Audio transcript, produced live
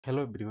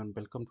Hello everyone,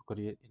 welcome to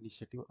career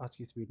initiative. आज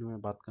की इस वीडियो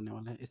में बात करने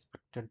वाले हैं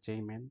expected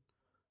JEE main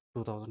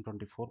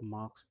 2024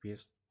 marks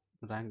base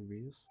rank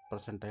base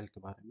percentile के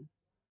बारे में।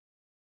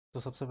 तो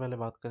सबसे पहले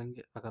बात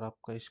करेंगे, अगर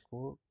आपका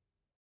स्कोर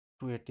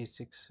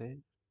 286 से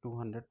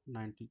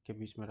 290 के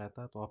बीच में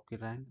रहता है तो आपकी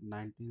रैंक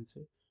 19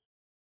 से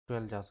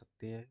 12 जा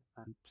सकती है।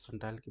 एंड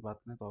परसेंटाइल की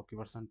बात करें तो आपकी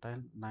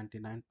परसेंटाइल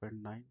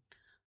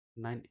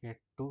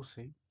 99.9982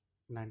 से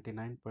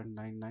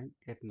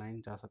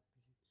 99.9989 जा सकती है।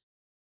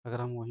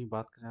 अगर हम वही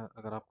बात करें,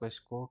 अगर आपका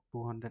स्कोर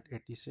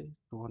 280 से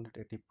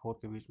 284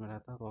 के बीच में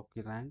रहता है तो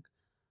आपकी रैंक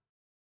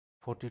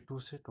 42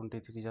 से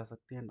 23 जा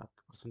सकती है। एंड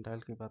आपकी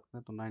परसेंटाइल की बात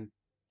करें तो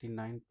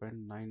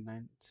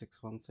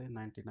 99.9961 से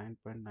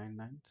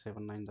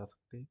 99.9979 जा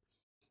सकती है।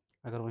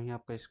 अगर वहीं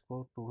आपका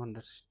स्कोर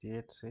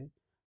 268 से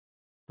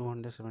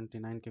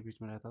 279 के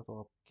बीच में रहता है तो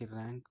आपकी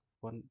रैंक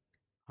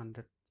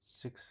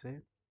 106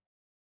 से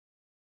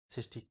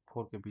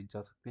 64 के बीच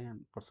जा सकती है।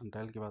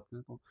 परसेंटाइल की बात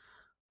करें तो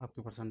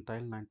आपकी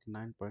परसेंटाइल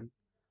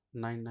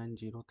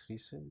 99.9903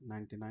 से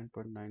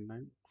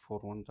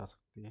 99.9941 जा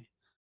सकती है।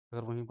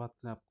 अगर वहीं बात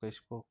करें, आपका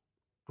स्कोर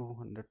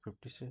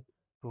 250 से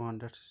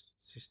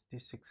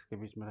 266 के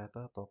बीच में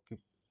रहता है तो आपकी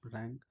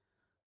रैंक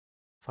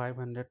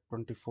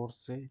 524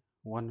 से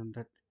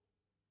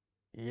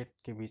 108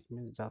 के बीच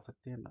में जा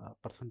सकती है।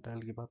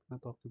 परसेंटाइल की बात करें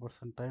तो आपकी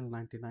परसेंटाइल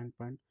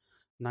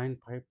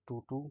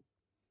 99.9522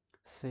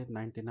 से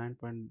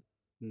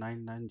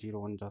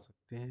 99.9901 जा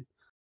सकते हैं।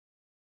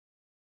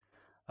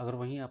 अगर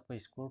वहीं आपका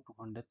स्कोर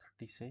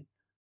 230 से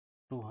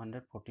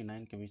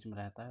 249 के बीच में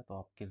रहता है तो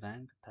आपकी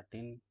रैंक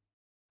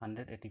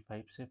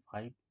 1385 से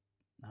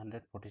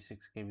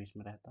 546 के बीच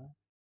में रहता है।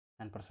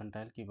 एंड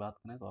परसेंटाइल की बात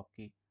करें तो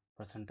आपकी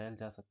परसेंटाइल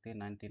जा सकती है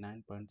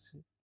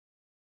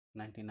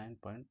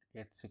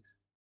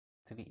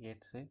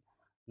 99.8638 से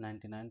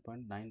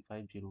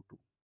 99.9502।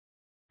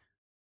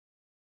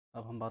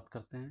 अब हम बात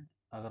करते हैं,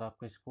 अगर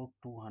आपका स्कोर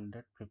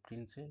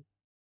 215 से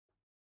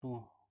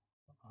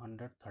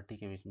 230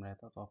 के बीच में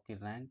रहता है तो आपकी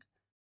रैंक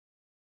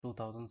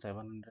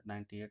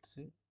 2798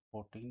 से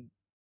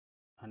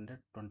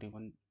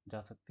 1421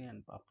 जा सकती है।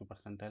 एंड आपकी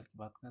परसेंटाइल की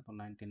बात करें तो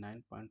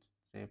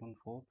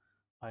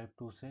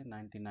 99.7452 से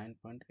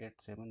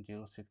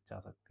 99.8706 जा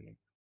सकती है।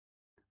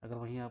 अगर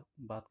वहीं आप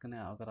बात करें,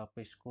 अगर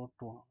आपका स्कोर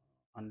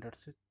 200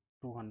 से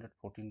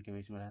 214 के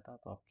बीच में रहता है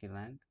तो आपकी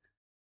रैंक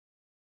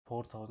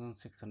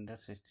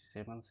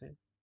 4667 से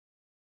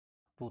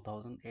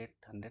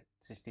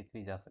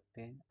 2863 जा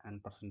सकते हैं।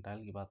 एंड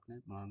परसेंटाइल की बात करें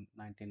तो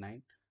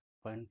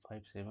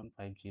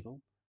 99.5750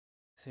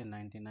 से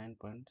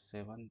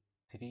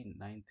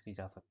 99.7393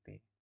 जा सकती है।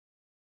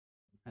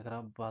 अगर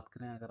आप बात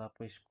करें, अगर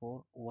आपका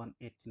स्कोर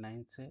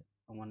 189 से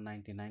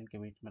 199 के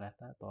बीच में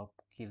रहता है तो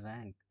आपकी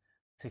रैंक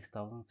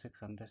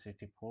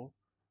 6664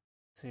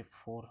 से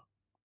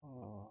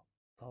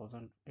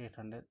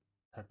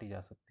 4830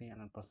 जा सकती है।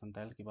 एंड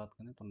परसेंटाइल की बात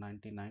करें तो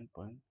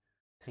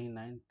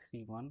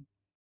 99.3931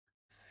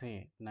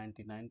 से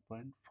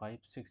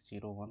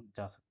 99.5601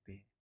 जा सकती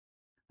है।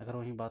 अगर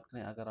वहीं बात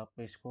करें, अगर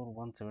आपका स्कोर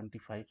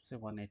 175 से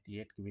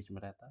 188 के बीच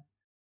में रहता है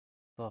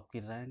तो आपकी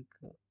रैंक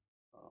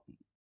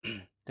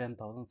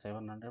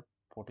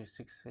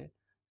 10,746 से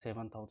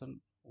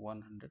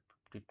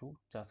 7,152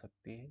 जा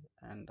सकती है।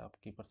 एंड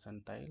आपकी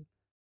परसेंटाइल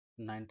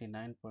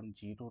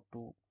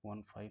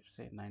 99.0215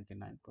 से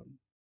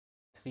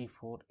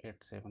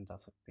 99.3487 जा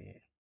सकती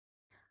है।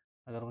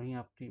 अगर वहीं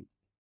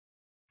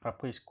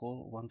आपका स्कोर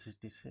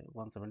 160 से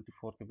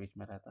 174 के बीच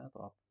में रहता है तो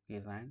आपकी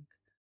रैंक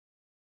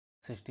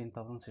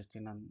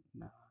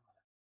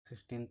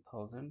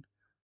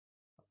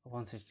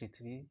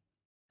 16,163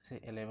 से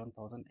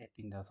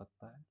 11,018 जा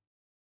सकता है।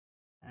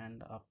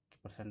 एंड आपकी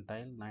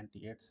परसेंटाइल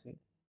 98 से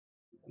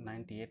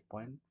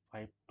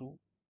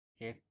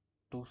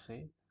 98.5282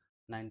 से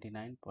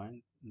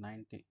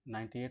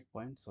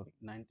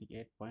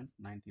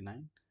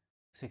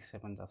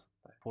 98.9967 जा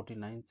सकता है।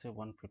 49 से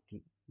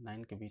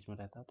 159 के बीच में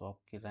रहता है तो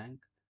आपकी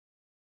रैंक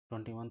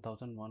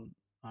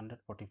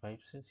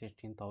 21,145 से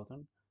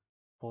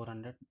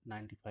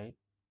 16,495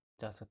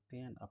 जा सकती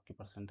है। आपकी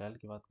परसेंटाइल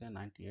की बात करें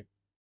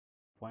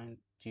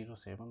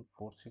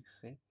 98.0746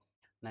 से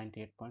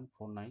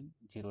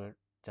 98.4908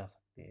 जा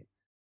सकती है।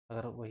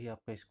 अगर वही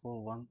आपका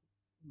स्कोर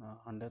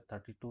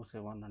 132 से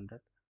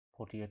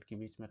 148 के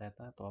बीच में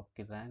रहता है तो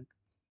आपकी रैंक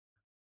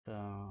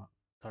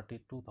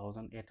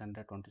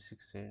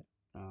 32,826 से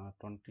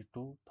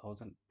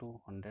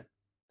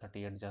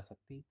 22,238 जा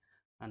सकती।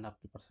 एंड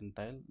आपकी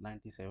परसेंटाइल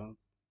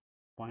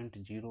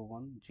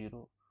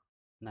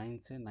 97.0109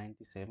 से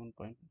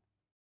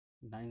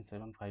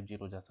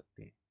 97.9750 जा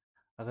सकती है।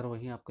 अगर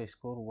वहीं आपका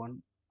स्कोर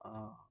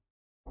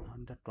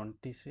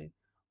 120 से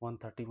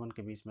 131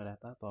 के बीच में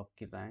रहता है तो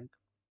आपकी रैंक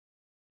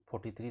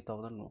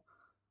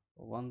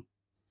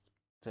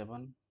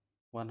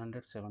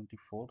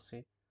 43,174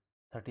 से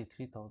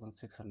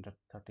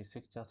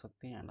 33,636 जा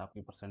सकती है। एंड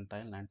आपकी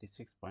परसेंटाइल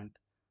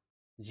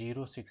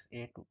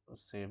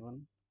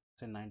 96.0687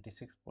 से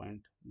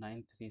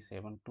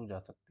 96.9372 जा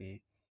सकती है।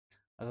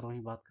 अगर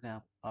वहीं बात करें,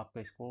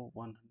 आपका स्कोर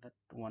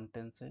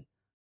 110 से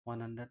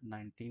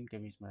 119 के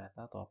बीच में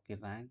रहता है तो आपकी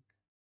रैंक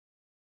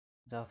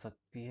जा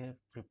सकती है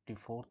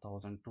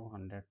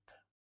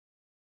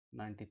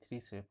 54,293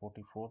 से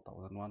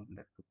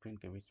 44,115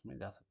 के बीच में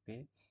जा सकती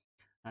है।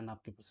 एंड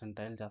आपकी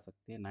परसेंटाइल जा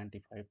सकती है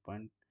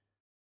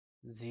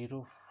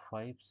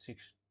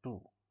 95.0562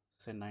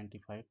 से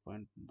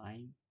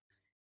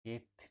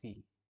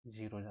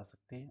 95.9830 जा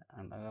सकती है।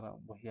 एंड अगर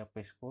वही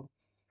आपका स्कोर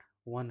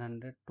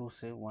 102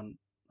 से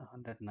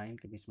 109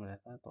 के बीच में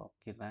रहता है तो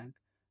आपकी रैंक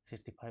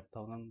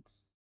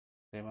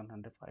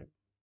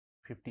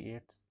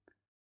 65,758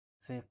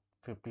 से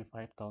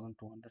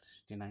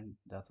 55,269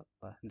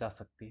 जा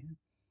सकती है।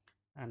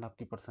 एंड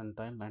आपकी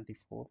परसेंटाइल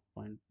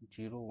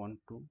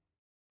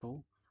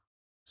 94.0122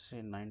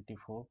 से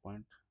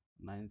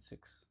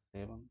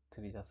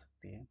 94.9673 जा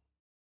सकती है।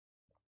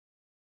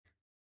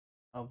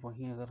 अब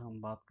वहीं अगर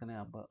हम बात करें,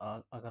 अब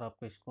अगर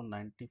आपका स्कोर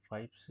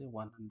 95 से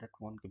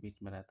 101 के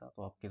बीच में रहता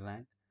तो आपकी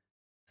रैंक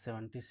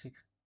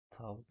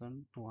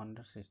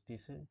 76,260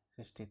 से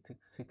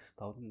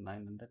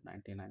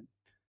 66,999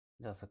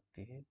 जा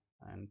सकती है।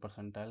 एंड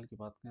परसेंटाइल की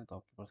बात करें तो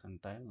आपकी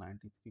परसेंटाइल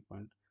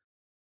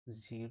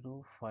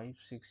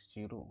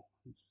 93.0560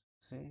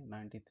 से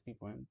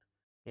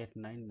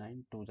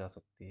 93.8992 जा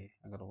सकती है।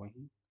 अगर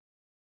वहीं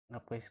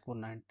आपका स्कोर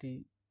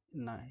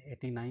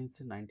 89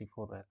 से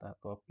 94 रहता है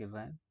तो आपकी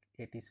रैंक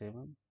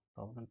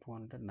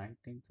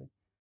 87,219 से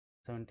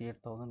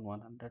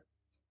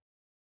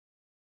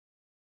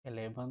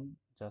 78,111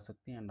 जा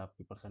सकती है। एंड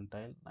आपकी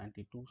परसेंटाइल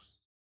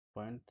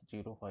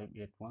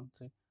 92.0581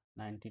 से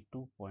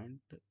 92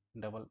 पॉइंट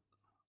डबल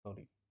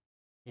सॉरी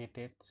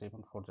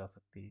 8874 जा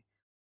सकती है।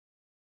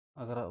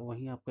 अगर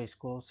वहीं आपका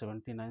स्कोर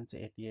 79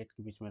 से 88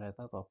 के बीच में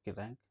रहता है तो आपकी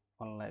रैंक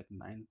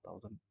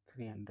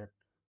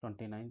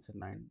 1,09,329 से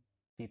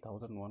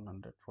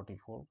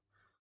 90,144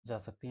 जा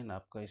सकती है।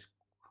 आपका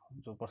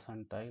जो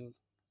परसेंटाइल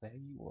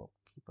रहेगी वो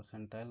आपकी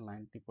परसेंटाइल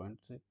 90 पॉइंट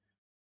से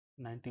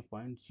 90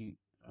 पॉइंट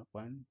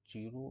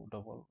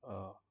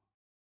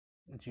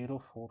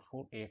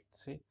 0448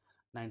 से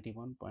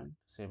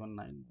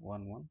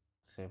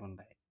 91.79117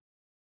 रहे,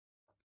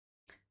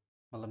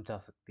 मतलब जा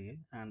सकती है।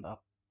 एंड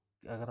आप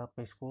अगर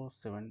आपका स्कोर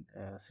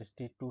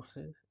 62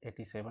 से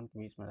 87 के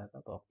बीच में रहता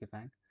है तो आपकी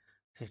रैंक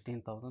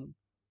 16,000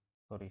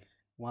 सॉरी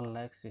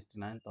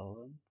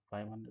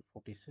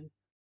 1,69,540 से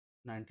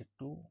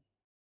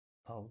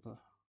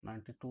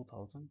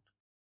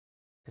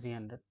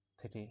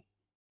 92,303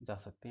 जा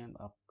सकती है।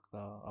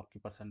 आपकी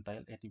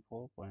परसेंटाइल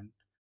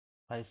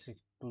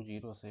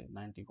 84.5620 से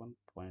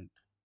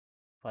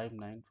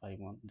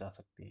 91.5951 जा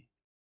सकती है।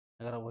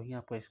 अगर वहीं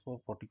आपका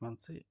स्कोर 41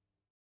 से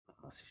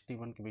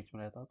 61 के बीच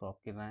में रहता तो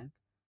आपकी रैंक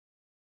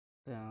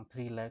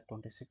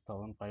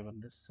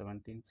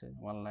 3,26,517 से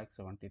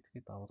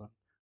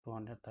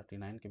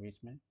 1,73,239 के बीच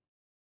में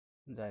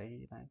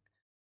जाएगी रैंक।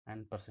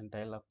 एंड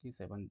परसेंटाइल आपकी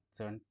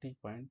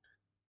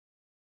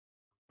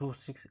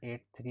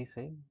 70.2683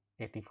 से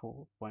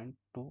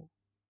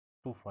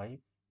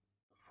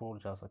 84.2254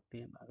 जा सकती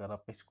है। अगर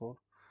आपका स्कोर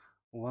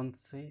 1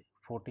 से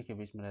 40 के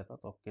बीच में रहता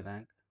तो आपकी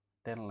रैंक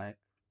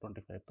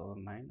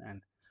 10,25,009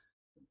 एंड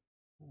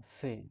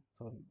से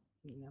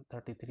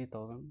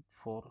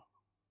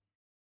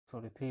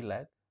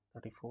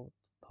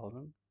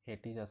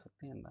 3,34,080 जा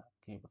सकती है।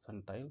 आपकी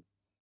परसेंटाइल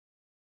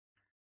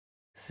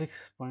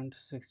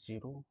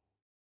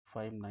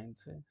 6.6059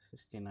 से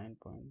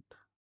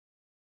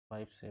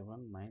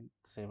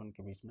 69.5797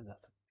 के बीच में जा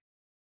सकती है।